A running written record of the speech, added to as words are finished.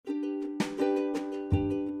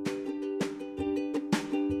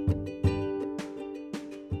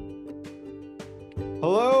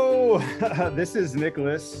Hello, this is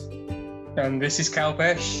Nicholas. And this is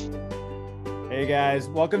Kalpesh. Hey guys,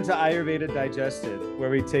 welcome to Ayurveda Digested, where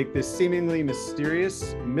we take this seemingly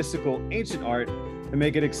mysterious, mystical, ancient art and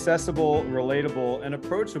make it accessible, relatable, and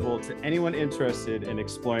approachable to anyone interested in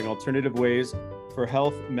exploring alternative ways for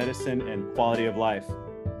health, medicine, and quality of life.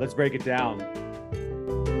 Let's break it down.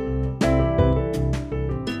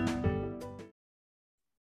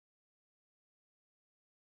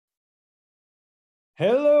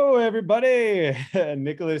 Hello, everybody.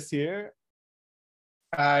 Nicholas here.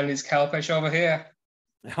 And it's Kalpesh over here.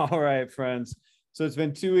 All right, friends. So it's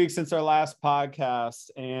been 2 weeks since our last podcast.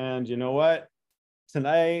 And you know what?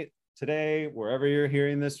 Tonight, today, wherever you're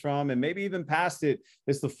hearing this from, and maybe even past it,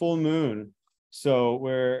 it's the full moon. So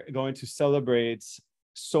we're going to celebrate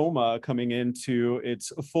Soma coming into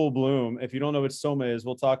its full bloom. If you don't know what Soma is,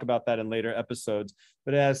 we'll talk about that in later episodes,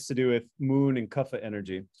 but it has to do with moon and Kapha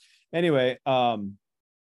energy. Anyway,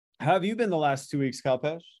 how have you been the last 2 weeks,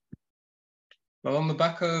 Kalpesh? Well, on the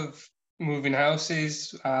back of moving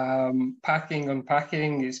houses, packing,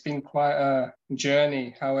 unpacking, it's been quite a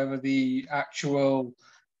journey. However, the actual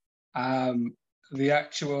thing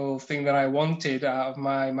that I wanted out of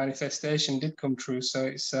my manifestation did come true. So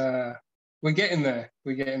it's we're getting there.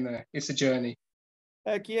 We're getting there. It's a journey.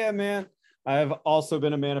 Heck yeah, man. I've also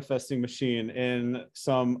been a manifesting machine in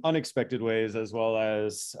some unexpected ways as well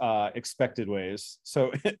as expected ways.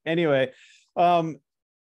 So anyway,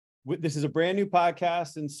 this is a brand new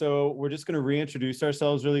podcast. And so we're just going to reintroduce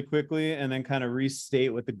ourselves really quickly and then kind of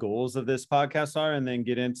restate what the goals of this podcast are and then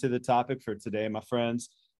get into the topic for today, my friends.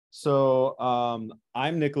 So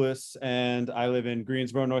I'm Nicholas and I live in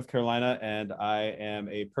Greensboro, North Carolina, and I am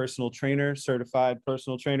a personal trainer, certified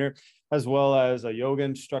personal trainer, as well as a yoga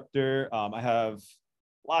instructor. I have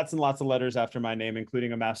lots and lots of letters after my name,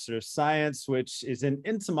 including a Master of Science, which is in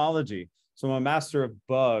entomology. So I'm a master of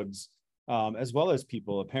bugs, as well as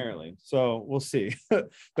people, apparently. So we'll see. But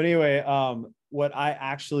anyway, what I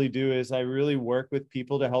actually do is I really work with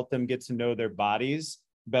people to help them get to know their bodies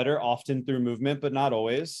better, often through movement, but not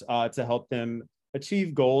always, to help them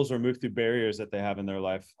achieve goals or move through barriers that they have in their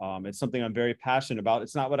life. It's something I'm very passionate about.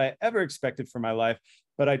 It's not what I ever expected for my life,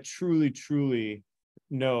 but I truly, truly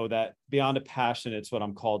know that beyond a passion, it's what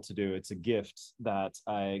I'm called to do. It's a gift that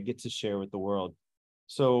I get to share with the world.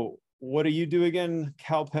 So what do you do again,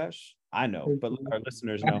 Kalpesh? I know, but let our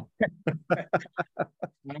listeners know.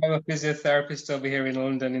 I'm a physiotherapist over here in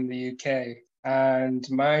London in the UK. And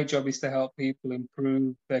my job is to help people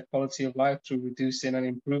improve their quality of life through reducing and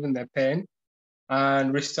improving their pain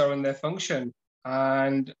and restoring their function.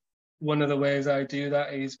 And one of the ways I do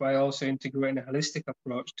that is by also integrating a holistic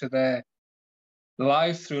approach to their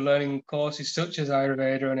life through learning courses such as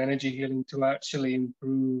Ayurveda and energy healing to actually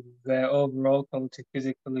improve their overall quality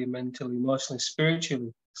physically, mentally, emotionally,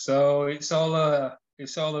 spiritually. So it's all a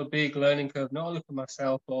big learning curve, not only for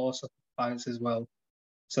myself, but also for clients as well.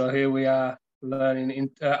 So here we are learning in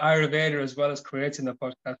Ayurveda as well as creating the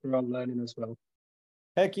podcast. We're all learning as well.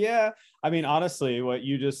 Heck yeah. I mean, honestly, what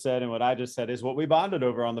you just said and what I just said is what we bonded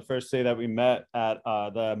over on the first day that we met at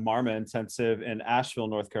the Marma Intensive in Asheville,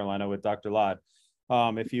 North Carolina with Dr. Lod.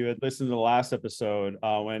 If you had listened to the last episode,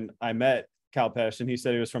 when I met Kalpesh and he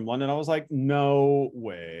said he was from London, I was like, no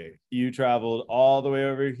way. You traveled all the way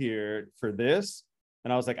over here for this?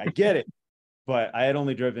 And I was like, I get it. But I had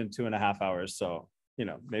only driven 2.5 hours. So, you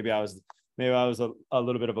know, maybe I was a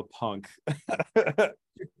little bit of a punk.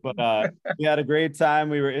 But we had a great time.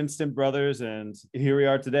 We were instant brothers, and here we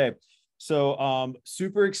are today. So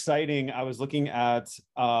super exciting. I was looking at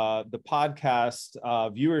the podcast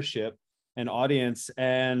viewership and audience,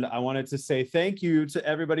 and I wanted to say thank you to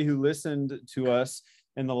everybody who listened to us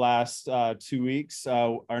in the last 2 weeks.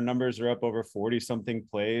 Our numbers are up over 40 something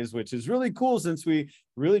plays, which is really cool since we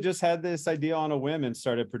really just had this idea on a whim and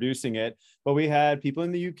started producing it. But we had people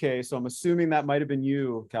in the UK, so I'm assuming that might have been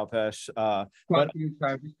you, Kalpesh. Quite a few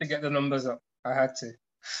times just to get the numbers up. I had to.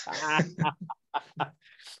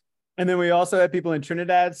 And then we also had people in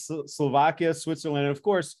Trinidad, Slovakia, Switzerland, and of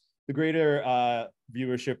course, the greater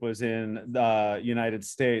viewership was in the United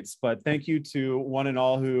States. But thank you to one and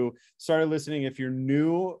all who started listening. If you're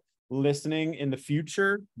new listening in the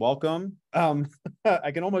future, welcome.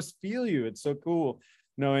 I can almost feel you. It's so cool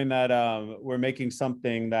knowing that we're making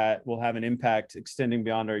something that will have an impact extending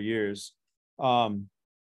beyond our years.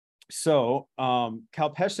 So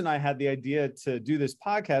Kalpesh and I had the idea to do this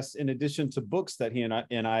podcast in addition to books that he and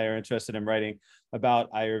I are interested in writing about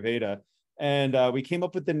Ayurveda. And we came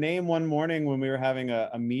up with the name one morning when we were having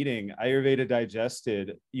a meeting, Ayurveda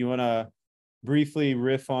Digested. You want to briefly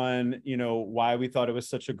riff on, why we thought it was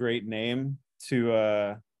such a great name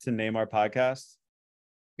to name our podcast?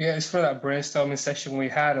 Yeah, it's for that brainstorming session we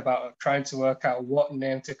had about trying to work out what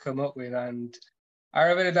name to come up with. And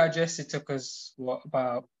Ayurveda Digested took us, what,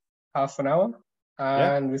 about half an hour?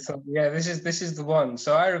 Yeah. And we thought, yeah, this is the one.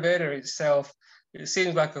 So Ayurveda itself, it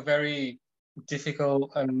seems like a very difficult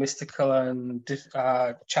and mystical and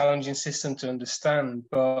challenging system to understand.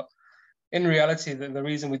 But in reality, the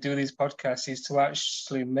reason we do these podcasts is to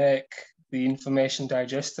actually make the information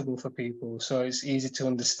digestible for people, so it's easy to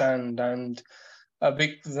understand. And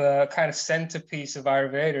the kind of centerpiece of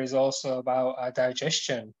Ayurveda is also about our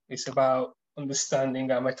digestion. It's about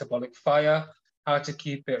understanding our metabolic fire, how to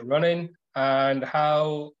keep it running, and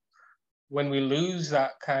how when we lose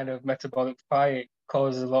that kind of metabolic fire, it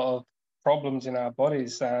causes a lot of problems in our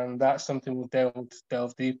bodies. And that's something we'll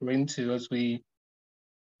delve deeper into as we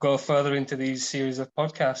go further into these series of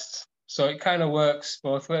podcasts. So it kind of works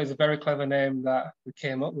both ways. A very clever name that we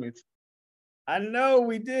came up with. I know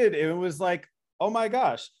we did. It was like, oh my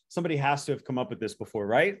gosh, somebody has to have come up with this before,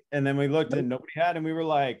 right? And then we looked and nobody had, and we were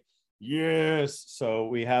like, yes. So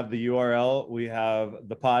we have the URL, we have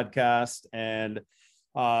the podcast, and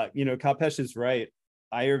Kalpesh is right.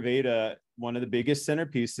 Ayurveda, one of the biggest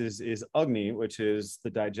centerpieces is Agni, which is the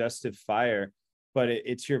digestive fire, but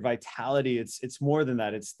it's your vitality. It's more than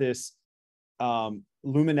that. It's this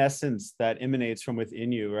luminescence that emanates from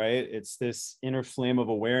within you, right? It's this inner flame of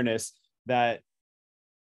awareness that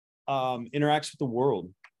interacts with the world.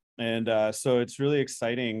 And so it's really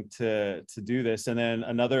exciting to do this. And then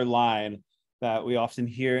another line that we often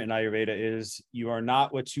hear in Ayurveda is, you are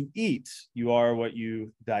not what you eat, you are what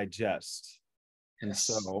you digest. Yes. And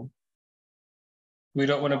so we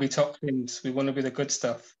don't want to be toxins, we want to be the good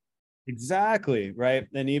stuff. Exactly, right?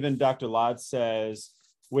 And even Dr. Lad says,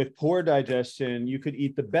 with poor digestion, you could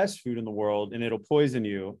eat the best food in the world and it'll poison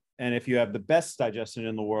you. And if you have the best digestion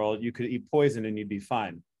in the world, you could eat poison and you'd be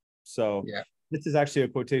fine. So yeah. This is actually a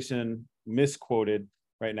quotation misquoted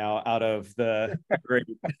right now out of the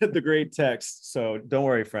great text. So don't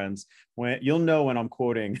worry, friends. When you'll know when I'm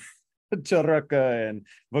quoting Charaka and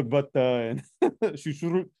Bhagavata and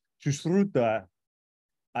Shushruta.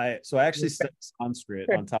 I actually studied Sanskrit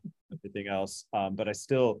on top of everything else, but I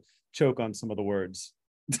still choke on some of the words.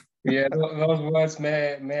 Yeah, those words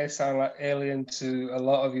may sound like alien to a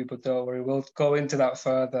lot of you, but don't worry, we'll go into that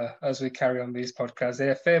further as we carry on these podcasts. They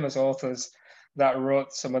are famous authors that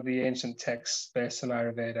wrote some of the ancient texts based on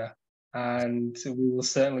Ayurveda, and we will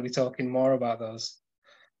certainly be talking more about those.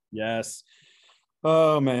 Yes.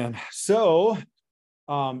 Oh, man. So,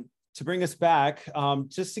 to bring us back,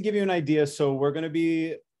 just to give you an idea, so we're going to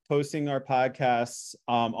be posting our podcasts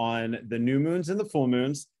on the new moons and the full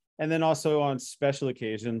moons, and then also on special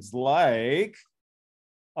occasions like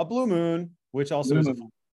a blue moon, which also is a full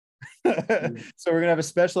moon. So we're going to have a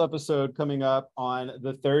special episode coming up on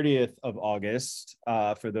the 30th of August.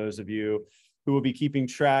 For those of you who will be keeping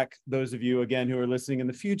track, those of you, again, who are listening in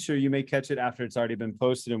the future, you may catch it after it's already been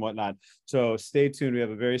posted and whatnot. So stay tuned. We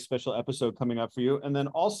have a very special episode coming up for you. And then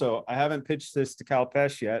also, I haven't pitched this to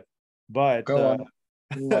Kalpesh yet, but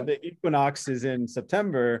the equinox is in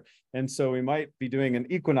September. And so we might be doing an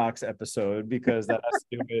equinox episode because that has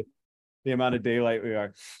to do with the amount of daylight we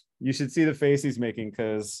are. You should see the face he's making,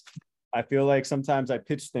 because I feel like sometimes I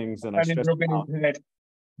pitch things and I stress out.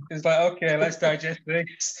 It's like, okay, let's digest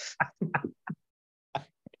this.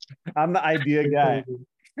 I'm the idea guy.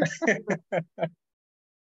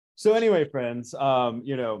 So anyway, friends, be on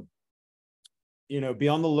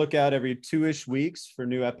the lookout every 2-ish weeks for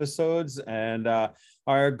new episodes. And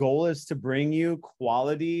our goal is to bring you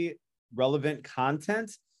quality, relevant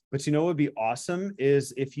content. But what would be awesome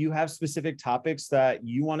is if you have specific topics that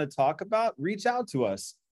you want to talk about, reach out to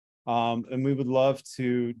us. And we would love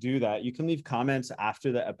to do that. You can leave comments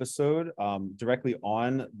after the episode directly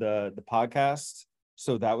on the podcast.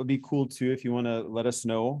 So that would be cool too, if you want to let us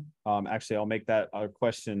know. Actually, I'll make that our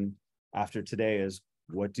question after today is,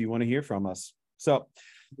 what do you want to hear from us? So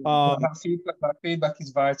that feedback is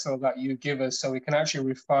vital that you give us, so we can actually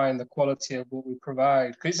refine the quality of what we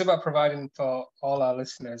provide. Because it's about providing for all our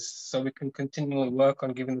listeners, so we can continually work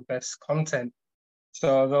on giving the best content.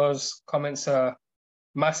 So those comments are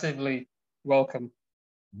massively welcome.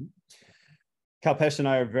 Kalpesh and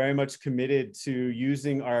I are very much committed to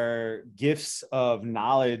using our gifts of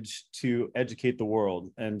knowledge to educate the world.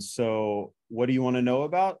 And so what do you want to know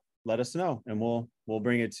about? Let us know and we'll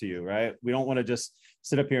bring it to you, right? We don't want to just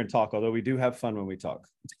sit up here and talk, although we do have fun when we talk.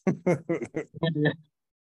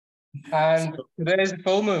 And today is the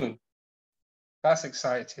full moon. That's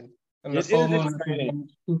exciting. And the full moon.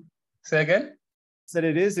 Say again? Said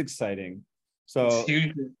it is exciting. So it's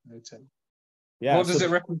hugely exciting. Yeah. What does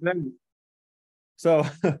it represent? So,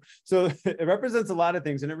 so it represents a lot of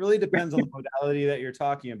things, and it really depends on the modality that you're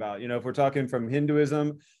talking about. You know, if we're talking from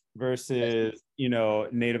Hinduism versus, you know,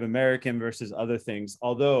 Native American versus other things,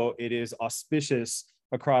 although it is auspicious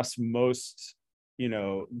across most, you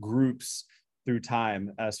know, groups through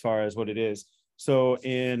time as far as what it is. So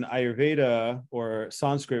in Ayurveda or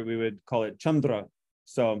Sanskrit, we would call it Chandra.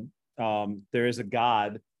 So there is a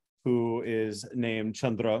god who is named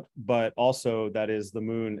Chandra, but also that is the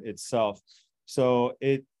moon itself. So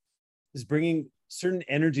it is bringing certain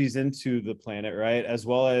energies into the planet, right? As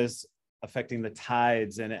well as affecting the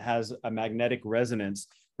tides, and it has a magnetic resonance,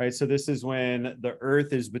 right? So this is when the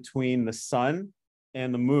earth is between the sun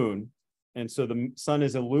and the moon. And so the sun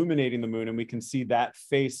is illuminating the moon, and we can see that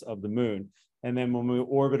face of the moon. And then when we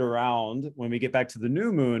orbit around, when we get back to the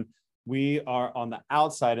new moon, we are on the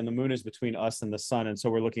outside and the moon is between us and the sun. And so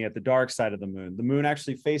we're looking at the dark side of the moon. The moon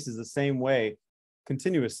actually faces the same way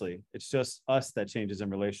continuously. It's just us that changes in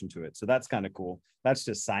relation to it. So that's kind of cool. That's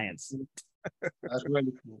just science. That's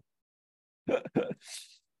really cool.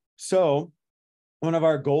 So one of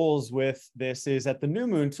our goals with this is at the new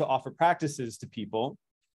moon to offer practices to people.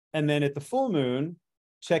 And then at the full moon,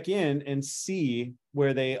 check in and see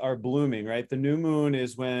where they are blooming, right? The new moon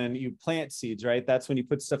is when you plant seeds, right? That's when you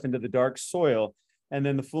put stuff into the dark soil. And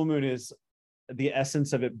then the full moon is the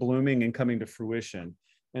essence of it blooming and coming to fruition.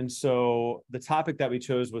 And so the topic that we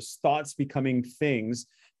chose was thoughts becoming things.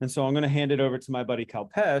 And so I'm going to hand it over to my buddy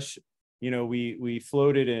Kalpesh. You know, we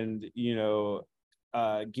floated and, you know,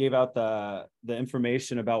 gave out the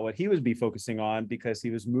information about what he would be focusing on because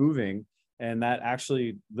he was moving. And that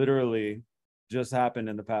actually literally just happened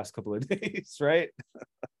in the past couple of days, right?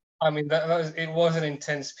 I mean, it was an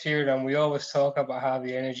intense period, and we always talk about how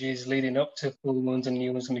the energies leading up to full moons and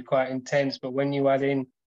new moons can be quite intense. But when you add in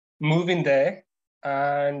moving there,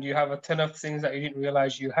 and you have a ton of things that you didn't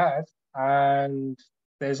realize you had, and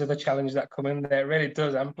there's other challenges that come in there, it really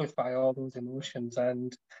does amplify all those emotions.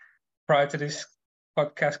 And prior to this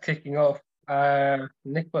podcast kicking off,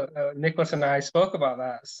 Nicholas and I spoke about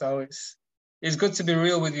that. So it's good to be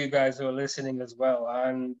real with you guys who are listening as well.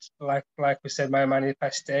 And like we said, my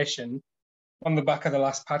manifestation on the back of the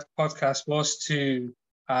last podcast was to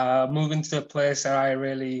move into a place that I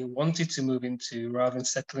really wanted to move into rather than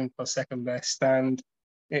settling for second best. And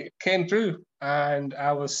it came through, and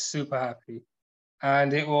I was super happy.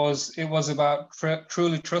 And it was about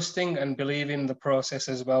truly trusting and believing the process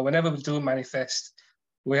as well. Whenever we do manifest,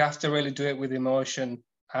 we have to really do it with emotion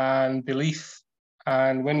and belief.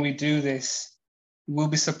 And when we do this, we'll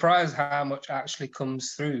be surprised how much actually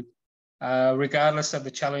comes through, regardless of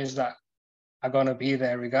the challenge that are going to be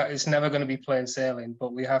there. It's never going to be plain sailing,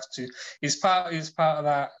 but we have to. It's part of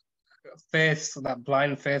that faith, that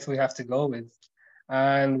blind faith we have to go with.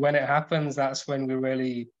 And when it happens, that's when we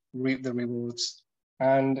really reap the rewards.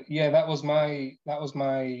 And yeah, that was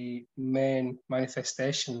my main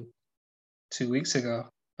manifestation 2 weeks ago.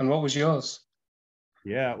 And what was yours?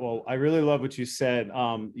 Yeah, well, I really love what you said.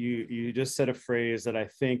 You just said a phrase that I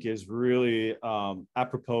think is really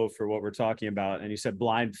apropos for what we're talking about. And you said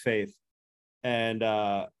blind faith. And,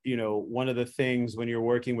 you know, one of the things when you're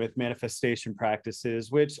working with manifestation practices,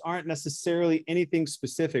 which aren't necessarily anything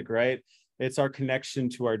specific, right? It's our connection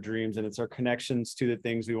to our dreams, and it's our connections to the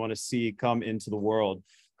things we want to see come into the world.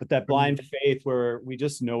 But that blind faith where we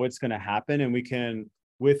just know it's going to happen, and we can,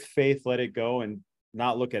 with faith, let it go and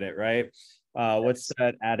not look at it, right? What's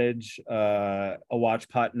that adage? A watch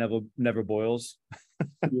pot never boils.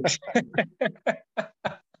 I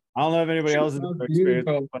don't know if anybody else has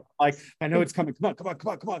experienced, but like, I know it's coming. Come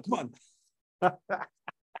on.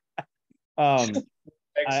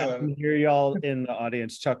 I can hear y'all in the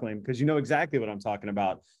audience chuckling because you know exactly what I'm talking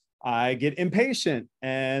about. I get impatient,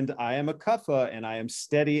 and I am a kapha, and I am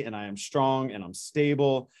steady, and I am strong, and I'm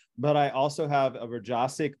stable. But I also have a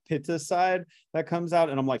Rajasic Pitta side that comes out,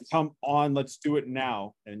 and I'm like, come on, let's do it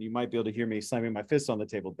now. And you might be able to hear me slamming my fist on the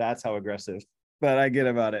table. That's how aggressive, but I get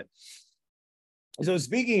about it. So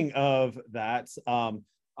speaking of that,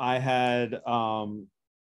 I had,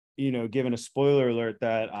 you know, given a spoiler alert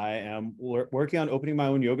that I am working on opening my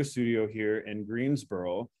own yoga studio here in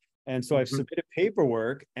Greensboro. And so I've submitted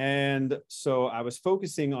paperwork. And so I was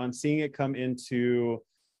focusing on seeing it come into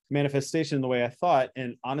manifestation the way I thought.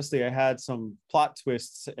 And honestly, I had some plot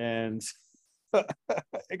twists, and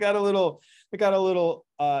it got a little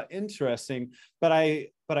interesting. But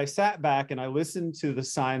I sat back and I listened to the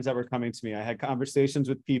signs that were coming to me. I had conversations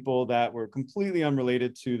with people that were completely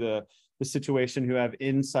unrelated to the situation, who have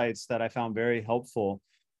insights that I found very helpful.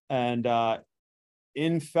 And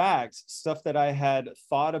in fact, stuff that I had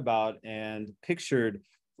thought about and pictured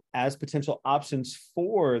as potential options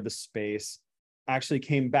for the space actually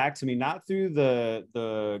came back to me, not through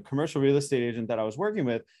the commercial real estate agent that I was working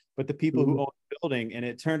with, but the people who owned the building. And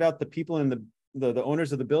it turned out the people in the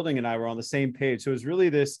owners of the building and I were on the same page. So it was really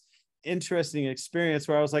this interesting experience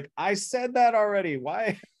where I was like, I said that already.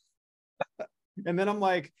 Why? And then I'm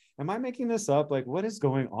like, am I making this up? Like, what is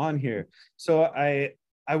going on here? So I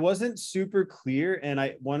wasn't super clear.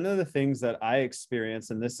 And one of the things that I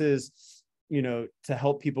experienced, and this is, to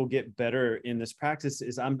help people get better in this practice,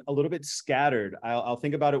 is I'm a little bit scattered. I'll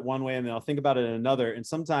think about it one way and then I'll think about it another. And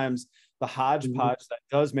sometimes the hodgepodge that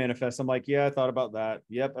does manifest, I'm like, yeah, I thought about that.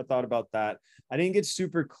 Yep, I thought about that. I didn't get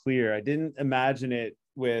super clear. I didn't imagine it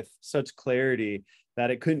with such clarity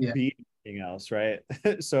that it couldn't be anything else, right?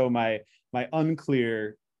 So my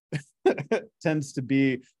unclear tends to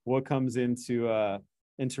be what comes into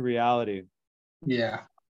reality. Yeah.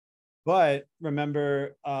 But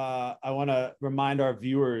remember, I want to remind our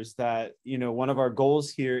viewers that, one of our goals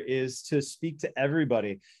here is to speak to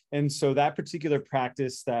everybody. And so that particular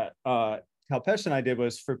practice that Kalpesh and I did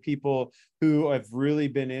was for people who have really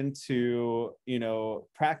been into,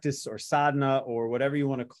 practice or sadhana or whatever you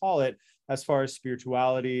want to call it, as far as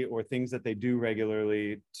spirituality or things that they do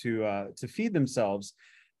regularly to feed themselves.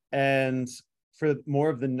 And for more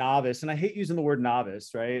of the novice, and I hate using the word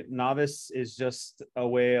novice, right? Novice is just a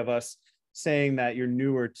way of us saying that you're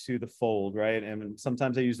newer to the fold, right? And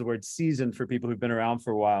sometimes I use the word seasoned for people who've been around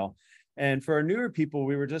for a while. And for our newer people,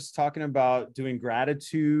 we were just talking about doing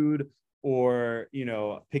gratitude or,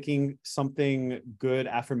 picking something good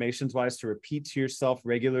affirmations wise to repeat to yourself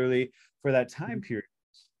regularly for that time period.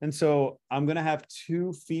 And so I'm going to have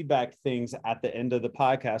two feedback things at the end of the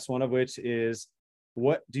podcast, one of which is,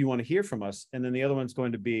 what do you want to hear from us? And then the other one's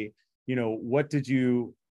going to be, what did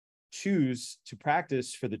you choose to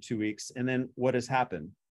practice for the 2 weeks? And then what has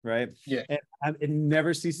happened, right? Yeah. And it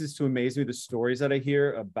never ceases to amaze me, the stories that I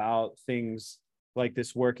hear about things like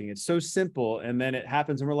this working. It's so simple. And then it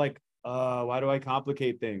happens and we're like, why do I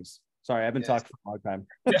complicate things? Sorry, I've been talking for a long time.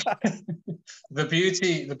 The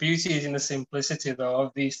beauty is in the simplicity, though,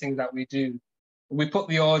 of these things that we do. We put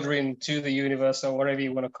the order into the universe or whatever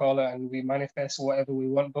you want to call it, and we manifest whatever we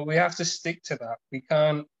want, but we have to stick to that. We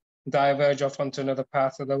can't diverge off onto another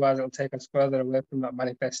path, otherwise it'll take us further away from that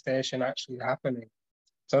manifestation actually happening.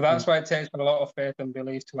 So that's why it takes a lot of faith and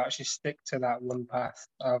belief to actually stick to that one path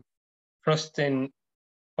of trusting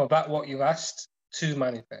for that what you asked to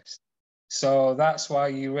manifest. So that's why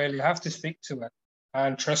you really have to stick to it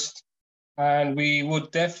and trust. And we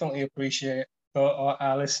would definitely appreciate for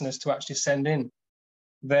our listeners to actually send in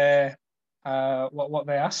their what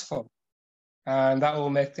they ask for, and that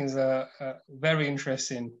will make things very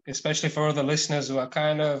interesting, especially for other listeners who are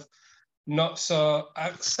kind of not so,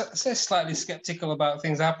 I'd say, slightly skeptical about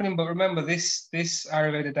things happening. But remember, this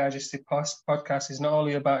Ayurveda Digestive podcast is not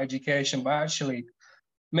only about education, but actually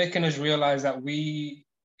making us realize that we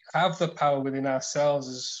have the power within ourselves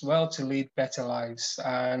as well to lead better lives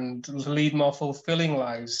and lead more fulfilling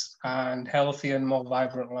lives and healthy and more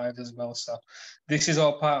vibrant lives as well. So this is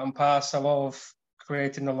all part and parcel of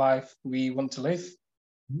creating the life we want to live.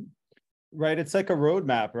 Right. It's like a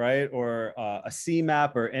roadmap, right? Or a C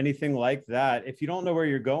map or anything like that. If you don't know where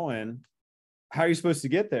you're going, how are you supposed to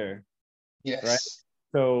get there? Yes. Right.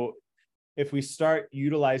 So if we start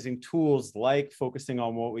utilizing tools like focusing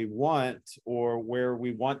on what we want or where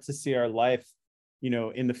we want to see our life,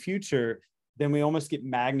 in the future, then we almost get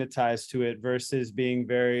magnetized to it versus being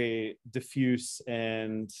very diffuse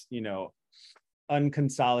and,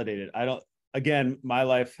 unconsolidated. Again, my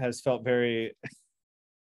life has felt very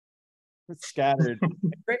scattered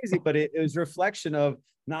and crazy, but it was a reflection of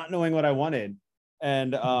not knowing what I wanted.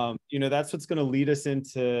 And, that's what's going to lead us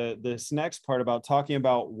into this next part about talking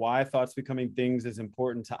about why thoughts becoming things is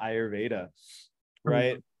important to Ayurveda,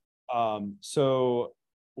 right? So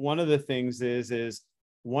one of the things is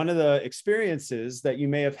one of the experiences that you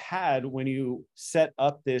may have had when you set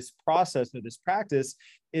up this process or this practice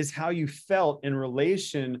is how you felt in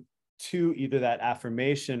relation to either that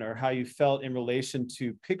affirmation or how you felt in relation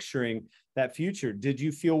to picturing that future. Did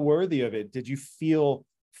you feel worthy of it? Did you feel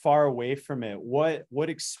far away from it? What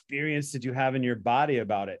experience did you have in your body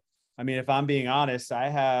about it? I mean, if I'm being honest, I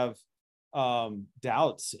have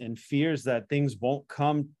doubts and fears that things won't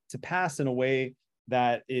come to pass in a way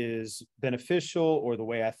that is beneficial or the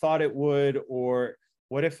way I thought it would, or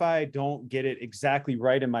what if I don't get it exactly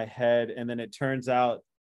right in my head and then it turns out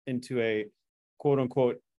into a quote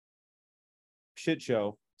unquote shit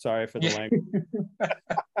show. Sorry for the language.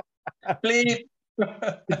 Please.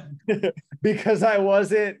 Because I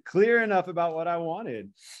wasn't clear enough about what I wanted,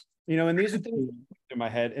 and these are things in my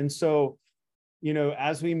head. And so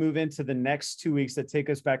as we move into the next 2 weeks that take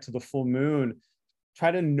us back to the full moon,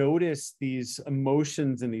 try to notice these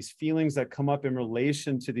emotions and these feelings that come up in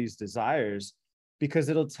relation to these desires, because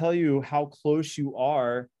it'll tell you how close you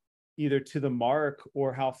are either to the mark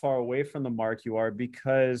or how far away from the mark you are,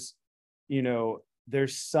 because,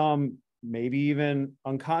 there's some maybe even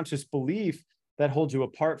unconscious belief that holds you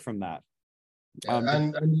apart from that.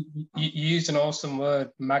 And you used an awesome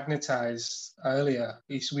word, magnetize, earlier.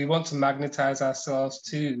 We want to magnetize ourselves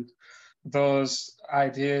to those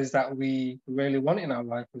ideas that we really want in our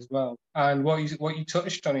life as well. And what you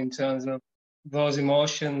touched on in terms of those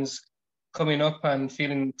emotions coming up and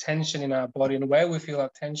feeling tension in our body and where we feel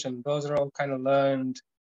that tension, those are all kind of learned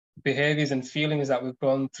behaviors and feelings that we've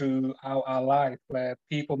gone through our life, where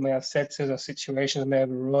people may have said to us, or situations may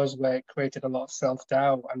have arose where it created a lot of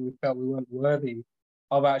self-doubt and we felt we weren't worthy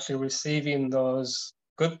of actually receiving those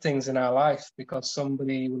good things in our life, because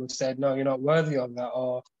somebody will have said, no, you're not worthy of that,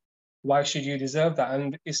 or why should you deserve that?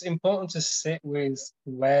 And it's important to sit with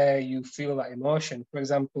where you feel that emotion. For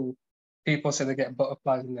example, people say they get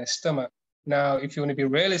butterflies in their stomach. Now, if you want to be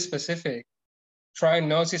really specific, try and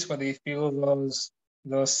notice whether you feel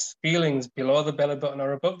those feelings below the belly button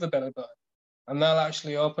or above the belly button. And that'll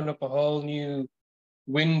actually open up a whole new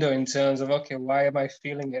window in terms of, okay, why am I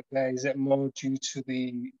feeling it there? Is it more due to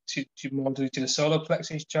the solar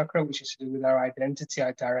plexus chakra, which is to do with our identity,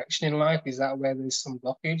 our direction in life? Is that where there's some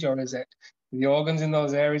blockage, or is it the organs in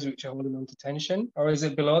those areas which are holding on to tension, or is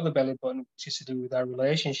it below the belly button, which is to do with our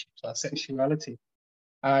relationships, our sexuality?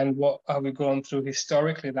 And what are we going through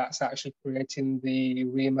historically that's actually creating the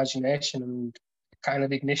reimagination and kind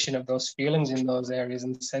of ignition of those feelings in those areas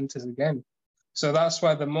and centers again? So that's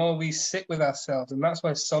why the more we sit with ourselves, and that's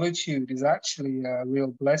why solitude is actually a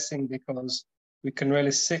real blessing, because we can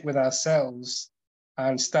really sit with ourselves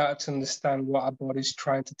and start to understand what our body's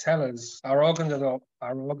trying to tell us. Our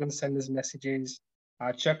organs send us messages,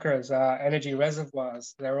 our chakras, our energy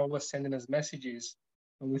reservoirs, they're always sending us messages.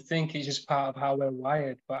 And we think it's just part of how we're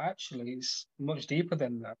wired, but actually it's much deeper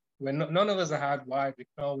than that. None of us are hardwired. We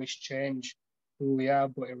can always change who we are,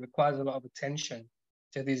 but it requires a lot of attention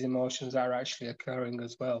to these emotions that are actually occurring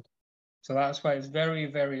as well. So that's why it's very,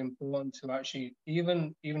 very important to actually,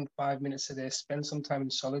 even 5 minutes a day, spend some time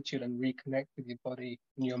in solitude and reconnect with your body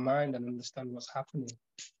and your mind and understand what's happening.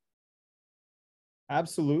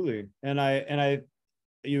 Absolutely. And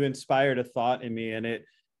you inspired a thought in me, and it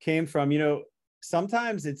came from,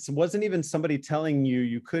 sometimes it wasn't even somebody telling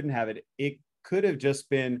you couldn't have it. It could have just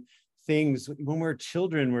been things. When we're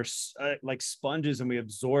children, we're like sponges, and we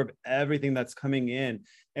absorb everything that's coming in,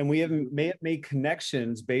 and we have made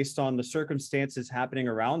connections based on the circumstances happening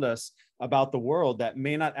around us about the world that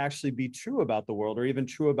may not actually be true about the world or even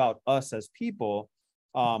true about us as people.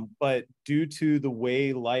 But due to the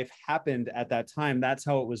way life happened at that time, that's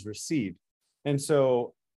how it was received. And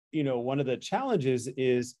so, one of the challenges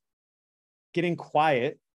is getting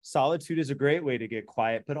quiet. Solitude is a great way to get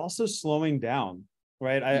quiet, but also slowing down,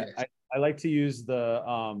 right? Yes. I like to use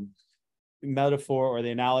the metaphor or the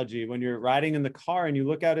analogy. When you're riding in the car and you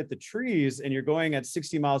look out at the trees and you're going at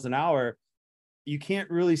 60 miles an hour, you can't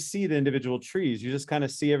really see the individual trees. You just kind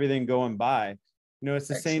of see everything going by. It's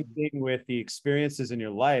the Excellent. same thing with the experiences in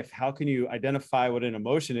your life. How can you identify what an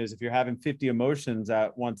emotion is if you're having 50 emotions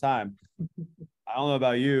at one time? I don't know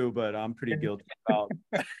about you, but I'm pretty guilty about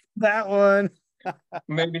that one.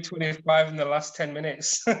 Maybe 25 in the last 10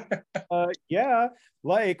 minutes. Yeah,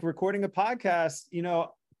 like recording a podcast.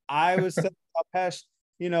 I was saying about Pesh,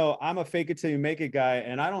 I'm a fake it till you make it guy,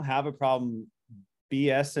 and I don't have a problem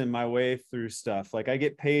BSing my way through stuff. Like, I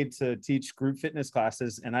get paid to teach group fitness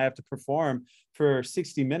classes, and I have to perform for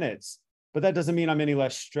 60 minutes. But that doesn't mean I'm any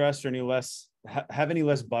less stressed or any less have any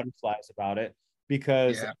less butterflies about it,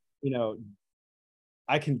 because Yeah.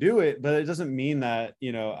 I can do it, but it doesn't mean that,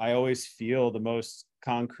 I always feel the most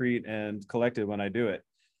concrete and collected when I do it.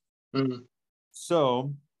 Mm.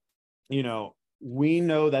 So, we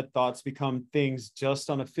know that thoughts become things just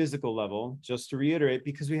on a physical level, just to reiterate,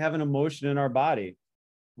 because we have an emotion in our body.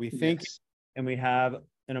 We think Yes. and we have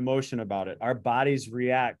an emotion about it. Our bodies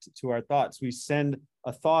react to our thoughts. We send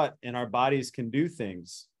a thought and our bodies can do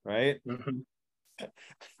things, right? Mm-hmm.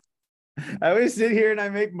 I always sit here and I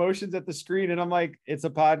make motions at the screen and I'm like, it's a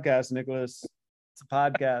podcast, Nicholas. It's a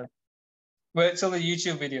podcast. Wait till the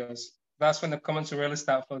YouTube videos. That's when the comments will really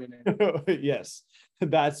start flooding in. Yes,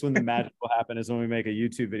 that's when the magic will happen, is when we make a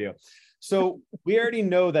YouTube video. So we already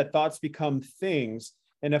know that thoughts become things.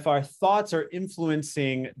 And if our thoughts are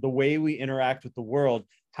influencing the way we interact with the world,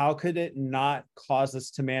 how could it not cause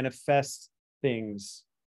us to manifest things?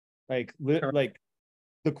 Like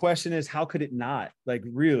the question is, how could it not? Like,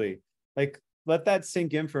 really? Like, let that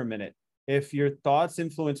sink in for a minute. If your thoughts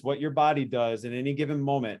influence what your body does in any given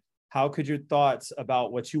moment, how could your thoughts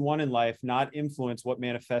about what you want in life not influence what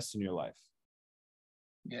manifests in your life?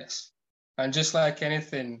 Yes. And just like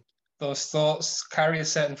anything, those thoughts carry a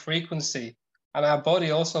certain frequency. And our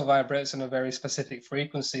body also vibrates on a very specific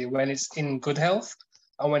frequency when it's in good health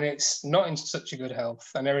and when it's not in such a good health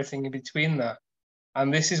and everything in between that.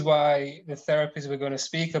 And this is why the therapies we're going to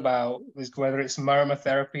speak about is whether it's marima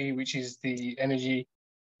therapy, which is the energy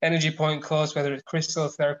point course, whether it's crystal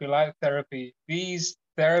therapy, light therapy, these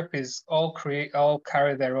therapies all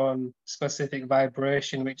carry their own specific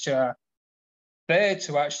vibration, which are there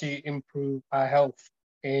to actually improve our health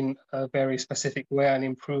in a very specific way and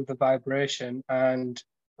improve the vibration and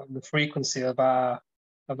the frequency of our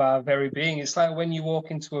very being. It's like when you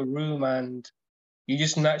walk into a room and you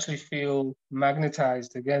just naturally feel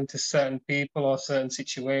magnetized again to certain people or certain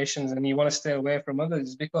situations, and you want to stay away from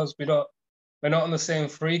others because we're not on the same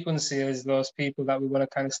frequency as those people that we want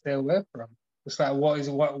to kind of stay away from. It's like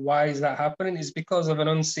why is that happening? It's because of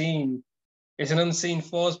it's an unseen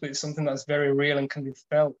force, but it's something that's very real and can be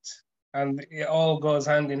felt. And it all goes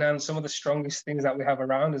hand in hand. Some of the strongest things that we have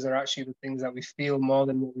around us are actually the things that we feel more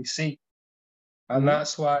than what we see. And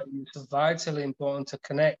that's why it's vitally important to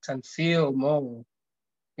connect and feel more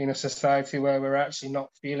in a society where we're actually not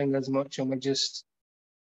feeling as much and we're just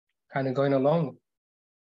kind of going along.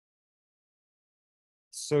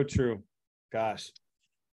 So true. Gosh,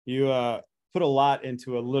 you put a lot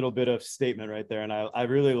into a little bit of statement right there, and I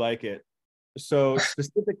really like it. So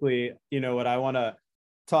specifically, what I want to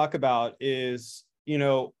talk about is,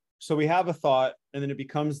 so we have a thought and then it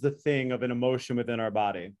becomes the thing of an emotion within our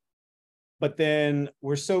body. But then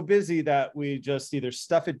we're so busy that we just either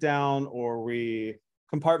stuff it down or we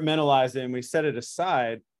compartmentalize it and we set it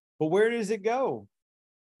aside. But where does it go?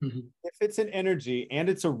 Mm-hmm. If it's an energy and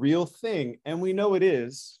it's a real thing, and we know it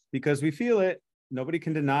is because we feel it, nobody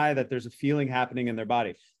can deny that there's a feeling happening in their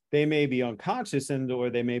body. They may be unconscious or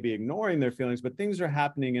they may be ignoring their feelings, but things are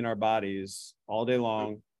happening in our bodies all day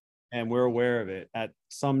long, and we're aware of it at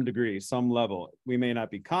some degree, some level. We may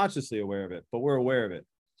not be consciously aware of it, but we're aware of it.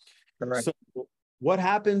 Correct. So what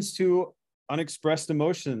happens to unexpressed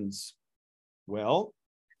emotions? Well,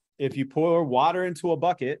 if you pour water into a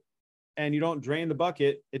bucket and you don't drain the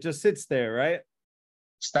bucket, it just sits there, right?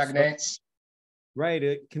 Stagnates. Right.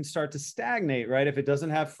 It can start to stagnate, right? If it doesn't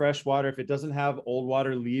have fresh water, if it doesn't have old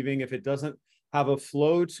water leaving, if it doesn't have a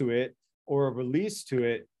flow to it or a release to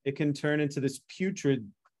it, it can turn into this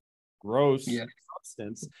putrid, gross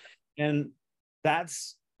substance. And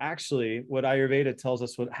that's actually what Ayurveda tells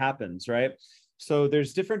us what happens, right? So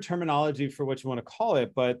there's different terminology for what you want to call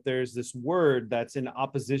it, but there's this word that's in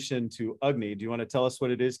opposition to Agni. Do you want to tell us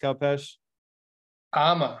what it is, Kalpesh?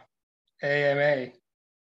 Ama. AMA.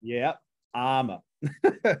 Yeah. Ama.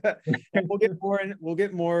 And we'll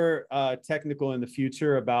get more technical in the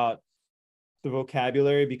future about the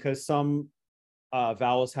vocabulary, because some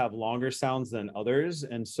vowels have longer sounds than others.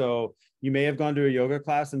 And so you may have gone to a yoga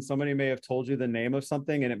class and somebody may have told you the name of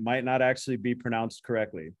something and it might not actually be pronounced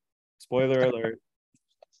correctly. Spoiler alert.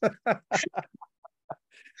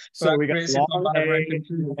 So we got long A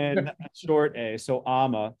and short A. So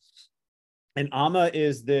Ama. And Ama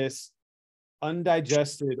is this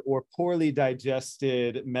undigested or poorly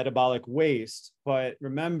digested metabolic waste. But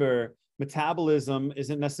remember, metabolism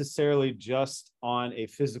isn't necessarily just on a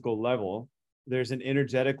physical level. There's an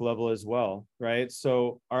energetic level as well, right?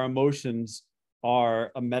 So our emotions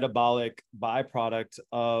are a metabolic byproduct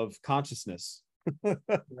of consciousness.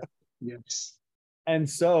 Yes. And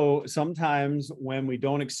so sometimes when we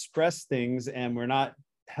don't express things and we're not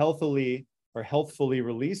healthfully healthfully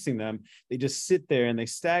releasing them, they just sit there and they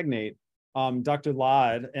stagnate. Dr.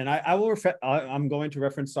 Lad, and I'm going to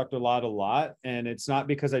reference Dr. Lad a lot, and it's not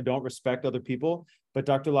because I don't respect other people, but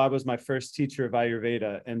Dr. Lad was my first teacher of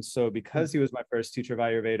Ayurveda. And so because he was my first teacher of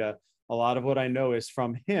Ayurveda, a lot of what I know is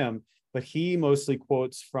from him, but he mostly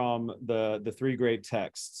quotes from the three great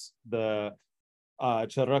texts, the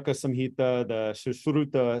Charaka Samhita, the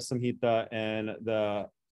Sushruta Samhita, and the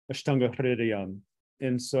Ashtanga Hridayam.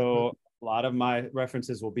 And so a lot of my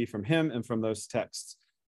references will be from him and from those texts.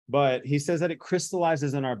 But he says that it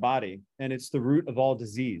crystallizes in our body and it's the root of all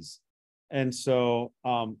disease. And so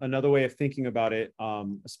another way of thinking about it,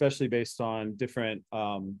 especially based on different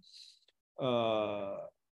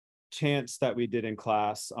chants that we did in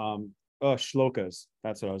class, shlokas,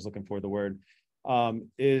 that's what I was looking for, the word,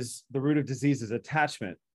 is the root of disease is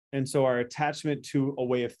attachment. And so our attachment to a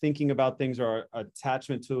way of thinking about things, or our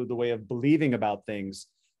attachment to the way of believing about things,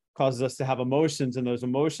 causes us to have emotions, and those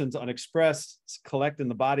emotions unexpressed collect in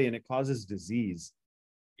the body and it causes disease.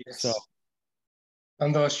 Yes. So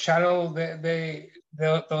And those channels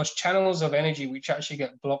of energy which actually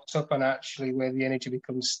get blocked up, and actually where the energy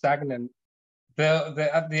becomes stagnant,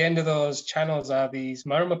 at the end of those channels are these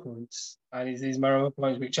marama points, and it's these marama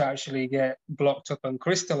points which actually get blocked up and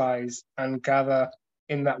crystallize and gather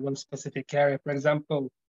in that one specific area. For example,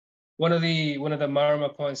 one of the marama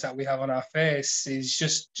points that we have on our face is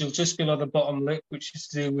just below the bottom lip, which is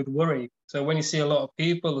to do with worry. So when you see a lot of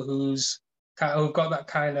people who've got that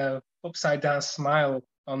kind of upside down smile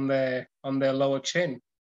on their lower chin,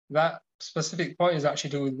 that specific point is actually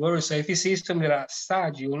to do with worry. So if you see somebody that's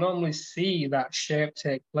sad, you'll normally see that shape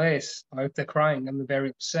take place, or if they're crying and they're very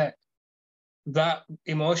upset, that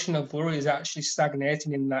emotion of worry is actually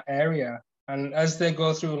stagnating in that area. And as they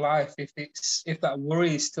go through life, if that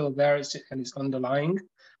worry is still there and it's underlying,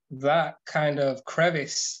 that kind of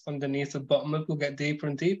crevice underneath the bottom lip will get deeper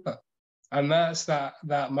and deeper. And that's that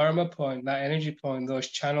marama point, that energy point, those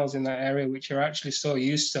channels in that area which are actually so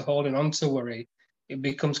used to holding on to worry, it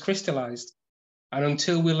becomes crystallized. And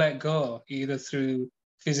until we let go, either through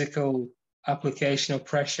physical application of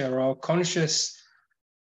pressure or conscious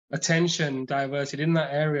attention diverted in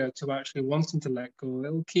that area to actually wanting to let go,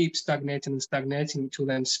 it will keep stagnating and stagnating, which will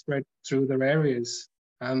then spread through their areas.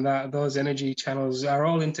 And those energy channels are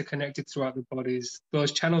all interconnected throughout the bodies.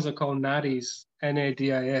 Those channels are called nadis,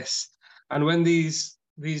 Nadis. And when these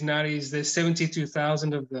nadis, there's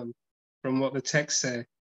 72,000 of them from what the texts say.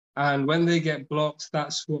 And when they get blocked,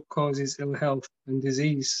 that's what causes ill health and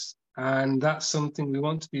disease. And that's something we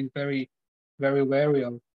want to be very, very wary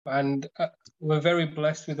of. And we're very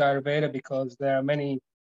blessed with Ayurveda because there are many,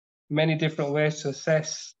 many different ways to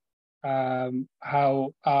assess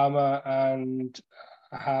how ama and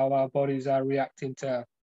how our bodies are reacting to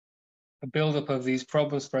a buildup of these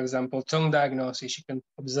problems. For example, tongue diagnosis, you can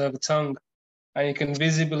observe a tongue and you can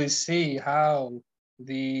visibly see how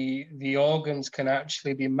the organs can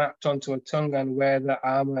actually be mapped onto a tongue and where the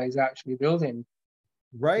ama is actually building.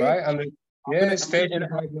 Right? And there's facial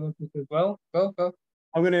diagnosis as well. Go.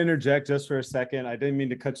 I'm going to interject just for a second. I didn't mean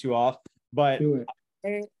to cut you off, but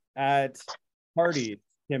at parties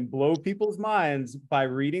can blow people's minds by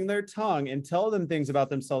reading their tongue and tell them things about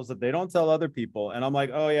themselves that they don't tell other people. And I'm like,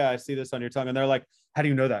 oh yeah, I see this on your tongue. And they're like, how do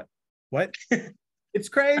you know that? What? It's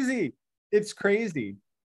crazy. It's crazy.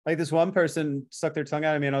 Like this one person stuck their tongue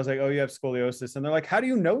out at me and I was like, oh, you have scoliosis. And they're like, how do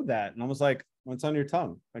you know that? And I was like, well, it's on your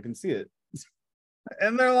tongue. I can see it.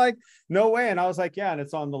 And they're like, no way. And I was like, yeah, and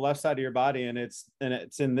it's on the left side of your body and it's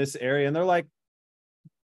in this area. And they're like,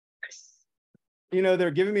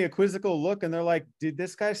 they're giving me a quizzical look and they're like, did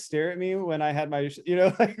this guy stare at me when I had my,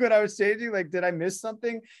 like when I was changing, like, did I miss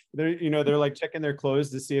something? They're like checking their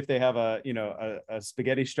clothes to see if they have a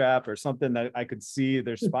spaghetti strap or something that I could see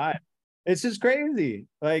their spine. It's just crazy.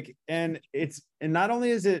 Like, and not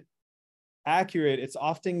only is it accurate, it's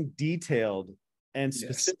often detailed and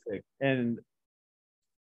specific. Yes. And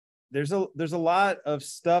there's a lot of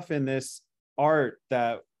stuff in this art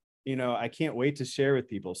that I can't wait to share with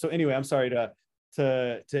people. So anyway, I'm sorry to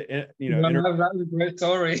that was a great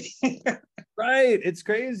story. Right, it's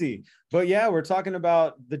crazy. But yeah, we're talking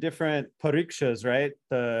about the different parikshas, right?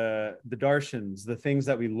 The darshans, the things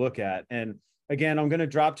that we look at. And again, I'm going to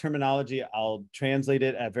drop terminology. I'll translate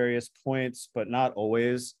it at various points, but not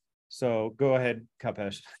always. So go ahead,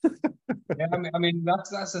 Kapesh. Yeah, I mean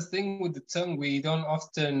that's the thing with the tongue. We don't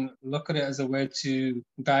often look at it as a way to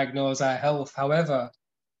diagnose our health. However,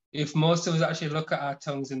 if most of us actually look at our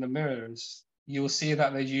tongues in the mirrors, you'll see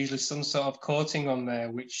that there's usually some sort of coating on there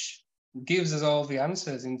which gives us all the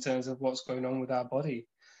answers in terms of what's going on with our body.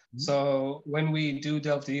 Mm-hmm. So when we do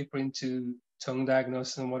delve deeper into tongue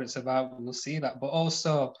diagnosis and what it's about, we'll see that. But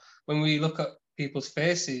also when we look at people's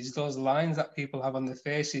faces, those lines that people have on their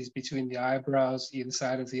faces between the eyebrows, either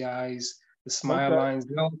side of the eyes, the smile lines,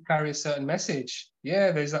 they all carry a certain message.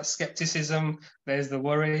 Yeah, there's that skepticism, there's the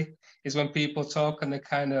worry, is when people talk and they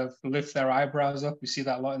kind of lift their eyebrows up. We see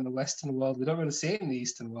that a lot in the Western world. We don't really see it in the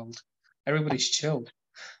Eastern world. Everybody's chilled.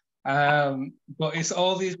 But it's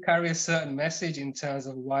all these carry a certain message in terms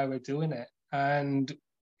of why we're doing it. And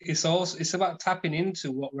it's about tapping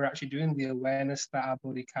into what we're actually doing, the awareness that our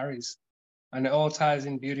body carries. And it all ties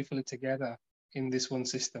in beautifully together in this one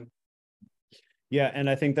system. Yeah, and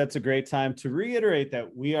I think that's a great time to reiterate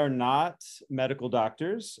that we are not medical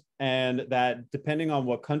doctors, and that depending on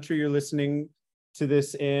what country you're listening to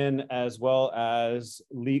this in, as well as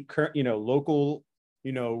local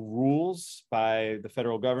rules by the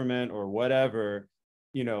federal government or whatever,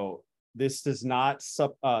 this is not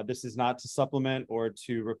to supplement or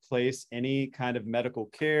to replace any kind of medical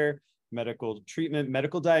care, medical treatment,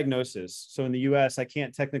 medical diagnosis. So in the US, I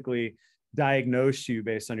can't technically diagnose you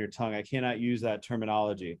based on your tongue. I cannot use that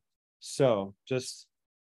terminology. So just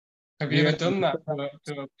Have you ever done that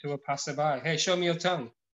to a passerby? Hey, show me your tongue.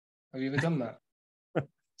 Have you ever done that?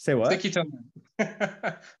 say what? Stick your tongue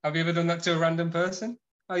out. Have you ever done that to a random person?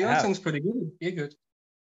 Oh, your tongue's pretty good. You're good.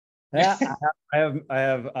 Yeah, I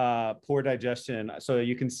have poor digestion, so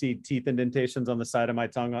you can see teeth indentations on the side of my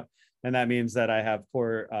tongue, and that means that I have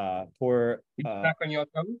poor back on your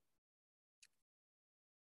tongue.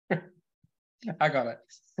 I got it.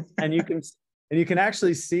 and you can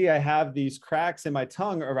actually see I have these cracks in my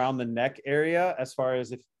tongue around the neck area, as far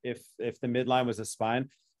as if the midline was a spine.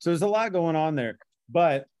 So there's a lot going on there,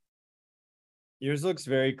 but yours looks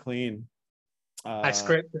very clean. I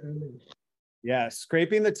scraped it. Yeah,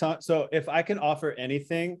 scraping the tongue. So if I can offer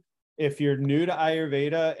anything, if you're new to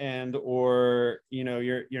Ayurveda or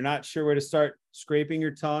you're not sure where to start, scraping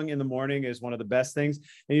your tongue in the morning is one of the best things.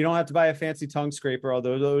 And you don't have to buy a fancy tongue scraper,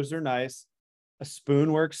 although those are nice. A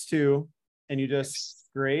spoon works too. And you just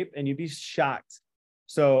scrape and you'd be shocked.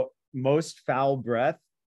 So most foul breath,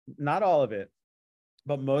 not all of it,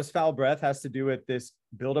 but most foul breath has to do with this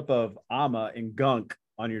buildup of ama and gunk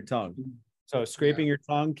on your tongue. So scraping your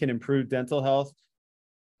tongue can improve dental health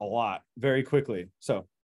a lot very quickly. So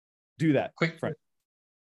do that. Quick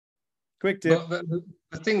tip. But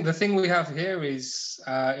the thing we have here is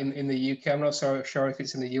in the UK, I'm not so sure if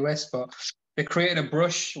it's in the US, but they created a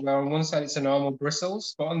brush where on one side it's a normal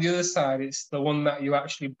bristles, but on the other side it's the one that you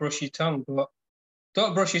actually brush your tongue. But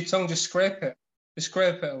don't brush your tongue, just scrape it. Just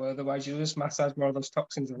scrape it away, otherwise you'll just massage more of those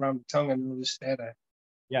toxins around the tongue and they'll just stay there.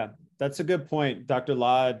 Yeah, that's a good point. Dr.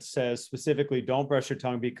 Lod says specifically don't brush your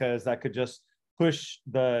tongue because that could just push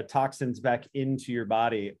the toxins back into your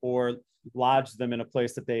body or lodge them in a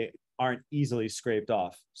place that they aren't easily scraped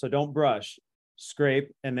off. So don't brush,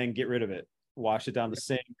 scrape, and then get rid of it. Wash it down the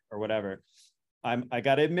sink or whatever. I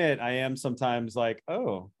got to admit, I am sometimes like,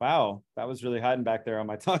 oh, wow, that was really hiding back there on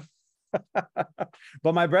my tongue.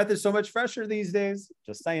 But my breath is so much fresher these days.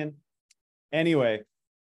 Just saying. Anyway.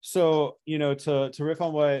 So, to riff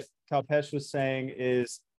on what Kalpesh was saying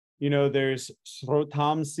is, there's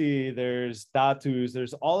srotamsi, there's dhatus,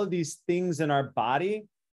 there's all of these things in our body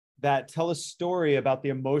that tell a story about the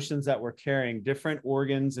emotions that we're carrying. Different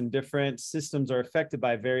organs and different systems are affected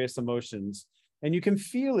by various emotions. And you can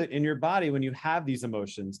feel it in your body when you have these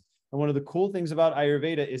emotions. And one of the cool things about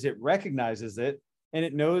Ayurveda is it recognizes it, and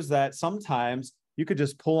it knows that sometimes you could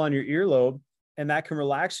just pull on your earlobe and that can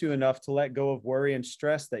relax you enough to let go of worry and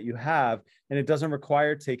stress that you have. And it doesn't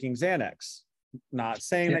require taking Xanax. Not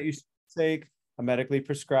saying that you should take a medically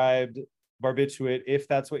prescribed barbiturate if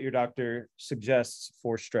that's what your doctor suggests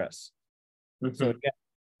for stress. So again,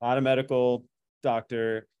 not a medical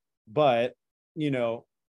doctor, but,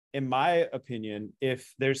 in my opinion,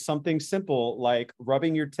 if there's something simple like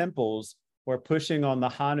rubbing your temples or pushing on the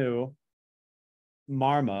Hanu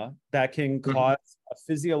marma that can cause a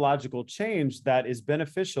physiological change that is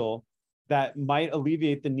beneficial, that might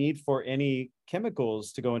alleviate the need for any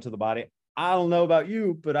chemicals to go into the body. I don't know about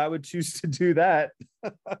you, but I would choose to do that.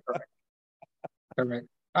 Correct.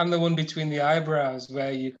 I'm the one between the eyebrows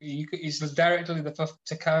where it's directly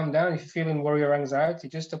to calm down. If you're feeling worry or anxiety,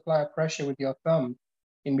 just apply pressure with your thumb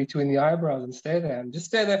in between the eyebrows and stay there. And just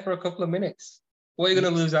stay there for a couple of minutes. What are you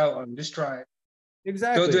going to lose out on? Just try it.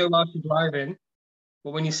 Exactly. Don't do it while you're driving.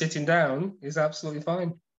 But when you're sitting down, it's absolutely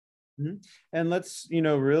fine. And let's,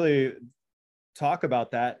 really talk about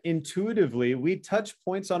that. Intuitively, we touch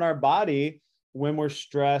points on our body when we're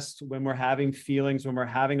stressed, when we're having feelings, when we're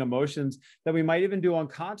having emotions that we might even do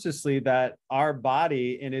unconsciously, that our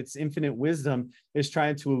body in its infinite wisdom is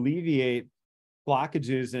trying to alleviate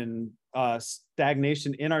blockages and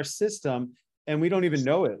stagnation in our system. And we don't even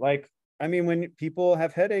know it. When people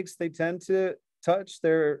have headaches, they tend to touch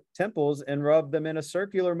their temples and rub them in a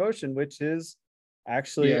circular motion, which is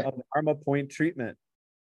actually a Dharma point treatment.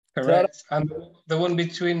 Correct. And the one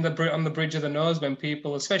between on the bridge of the nose, when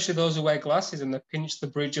people, especially those who wear glasses, and they pinch the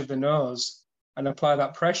bridge of the nose and apply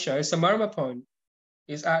that pressure, it's a marma point.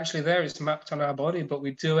 It's actually there. It's mapped on our body, but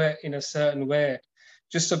we do it in a certain way,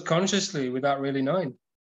 just subconsciously without really knowing.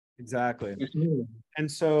 Exactly.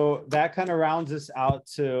 And so that kind of rounds us out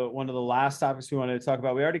to one of the last topics we wanted to talk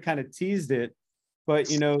about. We already kind of teased it,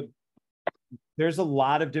 but there's a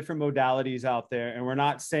lot of different modalities out there, and we're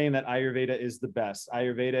not saying that Ayurveda is the best.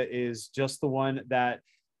 Ayurveda is just the one that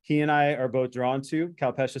he and I are both drawn to.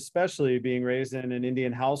 Kalpesh, especially being raised in an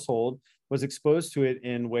Indian household, was exposed to it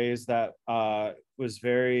in ways that was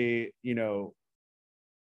very, it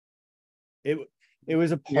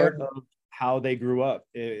was a part of how they grew up.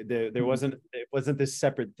 It wasn't this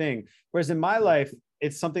separate thing. Whereas in my life,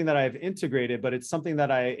 it's something that I've integrated, but it's something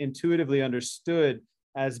that I intuitively understood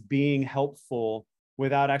as being helpful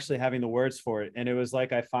without actually having the words for it. And it was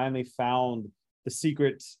like I finally found the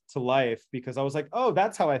secret to life, because I was like, oh,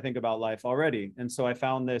 that's how I think about life already. And so I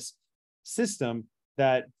found this system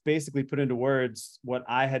that basically put into words what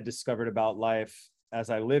I had discovered about life as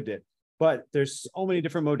I lived it. But there's so many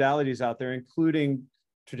different modalities out there, including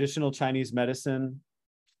traditional Chinese medicine,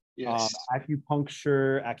 Yes.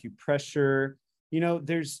 acupuncture, acupressure.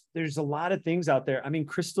 There's a lot of things out there. I mean,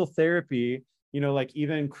 crystal therapy, like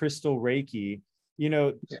even crystal Reiki, you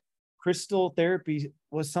know, Yeah. crystal therapy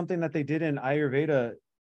was something that they did in Ayurveda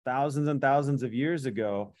thousands and thousands of years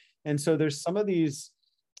ago. And so there's some of these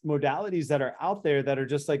modalities that are out there that are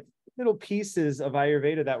just like little pieces of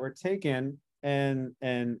Ayurveda that were taken and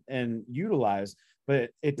utilized.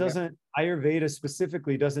 But it doesn't, Ayurveda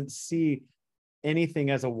specifically doesn't see anything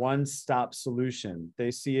as a one-stop solution. They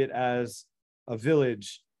see it as a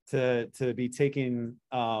village to be taken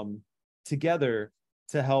together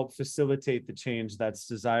to help facilitate the change that's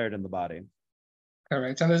desired in the body.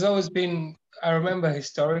 Correct. And there's always been, I remember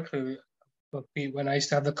historically, when I used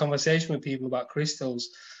to have the conversation with people about crystals,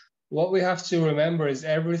 what we have to remember is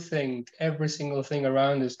everything, every single thing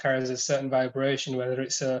around us carries a certain vibration, whether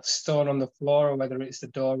it's a stone on the floor or whether it's the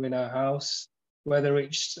door in our house, whether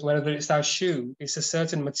it's our shoe, it's a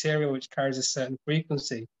certain material which carries a certain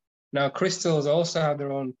frequency. Now, crystals also have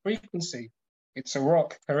their own frequency. It's a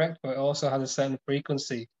rock, correct, but it also has a certain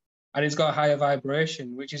frequency. And it's got a higher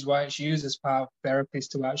vibration, which is why it's used as part of therapies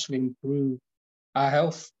to actually improve our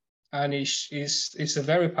health. And it's a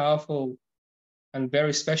very powerful and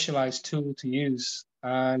very specialized tool to use.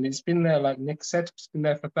 And it's been there, like Nick said, it's been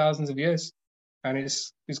there for thousands of years. And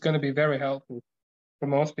it's going to be very helpful for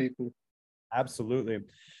most people. Absolutely.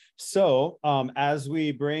 So as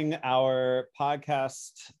we bring our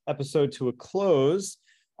podcast episode to a close,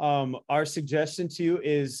 our suggestion to you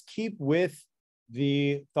is keep with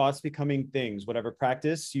the thoughts becoming things. Whatever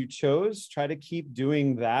practice you chose, try to keep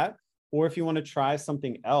doing that. Or if you want to try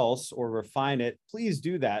something else or refine it, please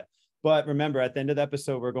do that. But remember, at the end of the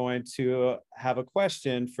episode, we're going to have a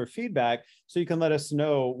question for feedback, so you can let us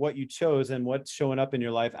know what you chose and what's showing up in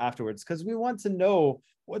your life afterwards, because we want to know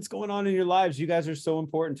what's going on in your lives. You guys are so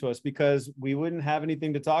important to us, because we wouldn't have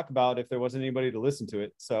anything to talk about if there wasn't anybody to listen to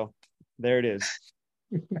it. So there it is.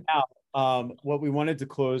 Now, what we wanted to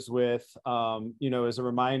close with, as a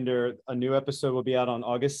reminder, a new episode will be out on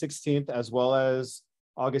August 16th, as well as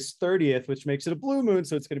August 30th, which makes it a blue moon.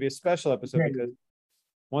 So it's going to be a special episode, because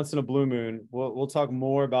once in a blue moon. We'll talk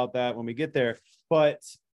more about that when we get there. But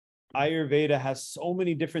Ayurveda has so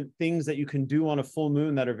many different things that you can do on a full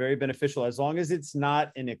moon that are very beneficial, as long as it's not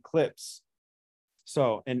an eclipse.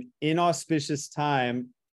 So an inauspicious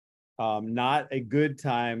time, not a good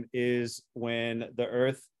time, is when the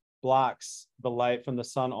earth blocks the light from the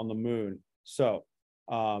sun on the moon. So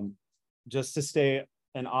just to stay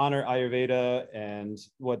and honor Ayurveda and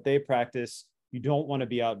what they practice, you don't want to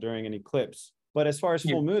be out during an eclipse. But as far as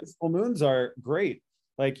full moons are great.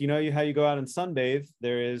 Like, how you go out and sunbathe,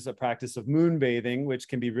 there is a practice of moon bathing, which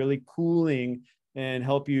can be really cooling and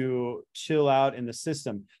help you chill out in the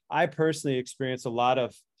system. I personally experience a lot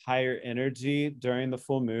of higher energy during the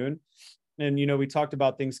full moon. And, we talked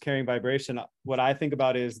about things carrying vibration. What I think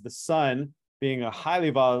about is the sun being a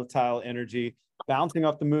highly volatile energy, bouncing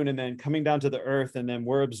off the moon and then coming down to the earth. And then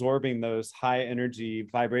we're absorbing those high energy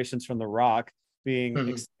vibrations from the rock being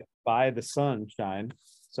accepted by the sunshine.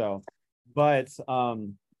 So, but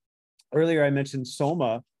earlier I mentioned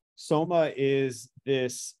soma. Soma is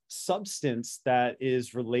this substance that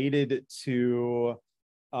is related to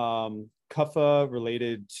kapha,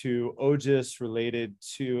 related to ojas, related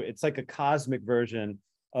to, it's like a cosmic version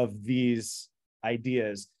of these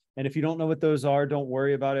ideas. And if you don't know what those are, don't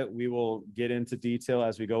worry about it. We will get into detail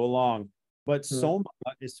as we go along. But soma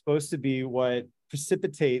is supposed to be what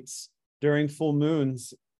precipitates during full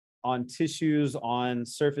moons on tissues, on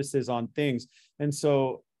surfaces, on things. And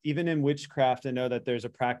so even in witchcraft, I know that there's a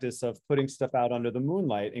practice of putting stuff out under the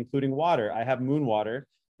moonlight, including water. I have moon water,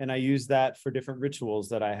 and I use that for different rituals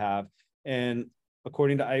that I have. And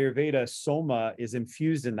according to Ayurveda, soma is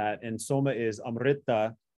infused in that. And soma is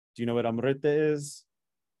amrita. Do you know what amrita is?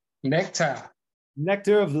 Nectar.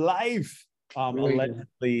 Nectar of life.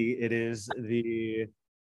 Allegedly, it is the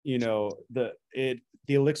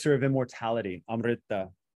elixir of immortality, amrita.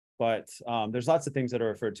 But there's lots of things that are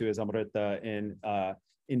referred to as amrita in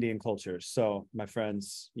Indian cultures. So my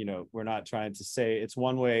friends, we're not trying to say it's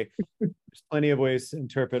one way. There's plenty of ways to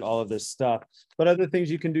interpret all of this stuff. But other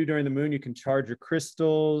things you can do during the moon, you can charge your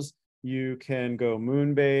crystals. You can go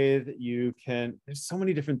moonbathe. There's so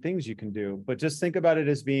many different things you can do, but just think about it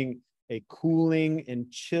as being a cooling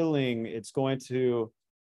and chilling. It's going to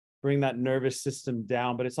bring that nervous system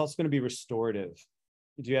down, but it's also going to be restorative.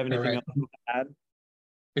 Do you have anything else Correct. to add?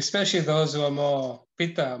 Especially those who are more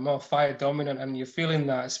pitta, more fire dominant, and you're feeling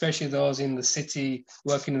that, especially those in the city,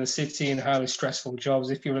 working in the city in highly stressful jobs.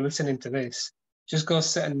 If you were listening to this, just go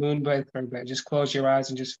sit and moonbathe for a bit. Just close your eyes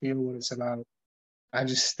and just feel what it's about, and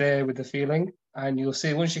just stay with the feeling. And you'll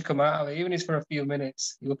see once you come out of it, even if it's for a few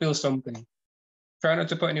minutes, you'll feel something. Try not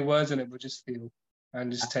to put any words in it, but just feel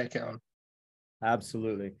and just take it on.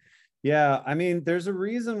 Absolutely. Yeah. I mean, there's a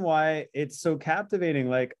reason why it's so captivating.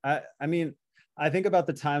 Like, I mean, I think about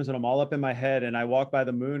the times when I'm all up in my head and I walk by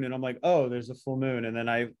the moon and I'm like, oh, there's a full moon. And then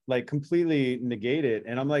I like completely negate it.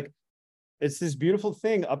 And I'm like, it's this beautiful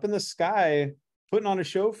thing up in the sky putting on a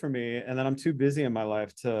show for me. And then I'm too busy in my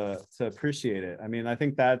life to appreciate it. I mean, I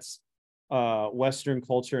think that's Western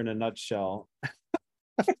culture in a nutshell.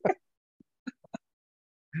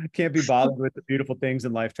 Can't be bothered with the beautiful things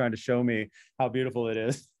in life trying to show me how beautiful it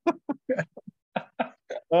is.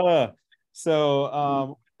 uh,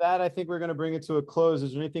 with that, I think we're going to bring it to a close.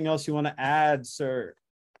 Is there anything else you want to add, sir?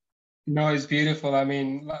 No, it's beautiful. I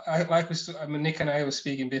mean, Nick and I were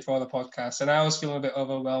speaking before the podcast, and I was feeling a bit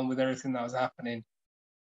overwhelmed with everything that was happening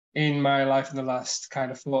in my life in the last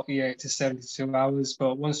kind of 48 to 72 hours.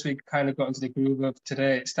 But once we kind of got into the groove of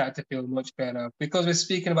today, it started to feel much better because we're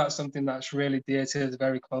speaking about something that's really dear to us,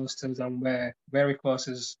 very close to us, and we're very close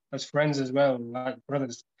as friends as well, like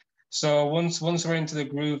brothers. So once we're into the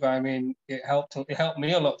groove, I mean, it helped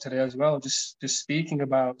me a lot today as well, just speaking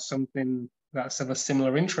about something that's of a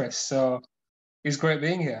similar interest. So it's great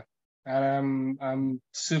being here. And I'm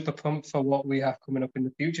super pumped for what we have coming up in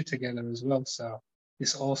the future together as well. So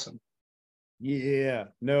it's awesome. Yeah.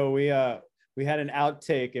 No, we had an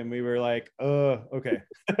outtake and we were like, oh, okay.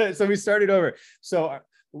 So we started over.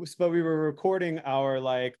 But we were recording our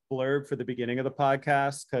like blurb for the beginning of the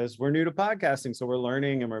podcast because we're new to podcasting. So we're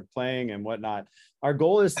learning and we're playing and whatnot. Our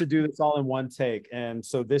goal is to do this all in one take. And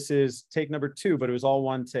so this is take number 2, but it was all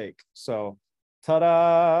one take. So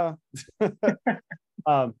ta-da.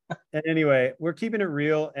 And anyway, we're keeping it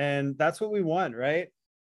real and that's what we want, right?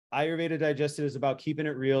 Ayurveda Digested is about keeping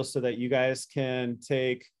it real so that you guys can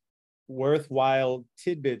take worthwhile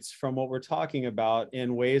tidbits from what we're talking about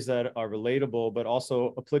in ways that are relatable, but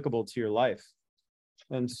also applicable to your life.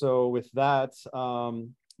 And so with that,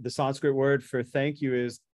 the Sanskrit word for thank you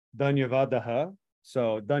is dhanyavadaha.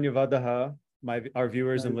 So dhanyavadaha, our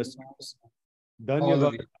viewers and listeners. All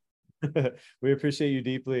of you. Dhanyavadaha. We appreciate you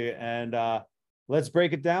deeply. And let's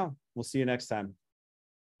break it down. We'll see you next time.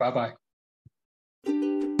 Bye-bye.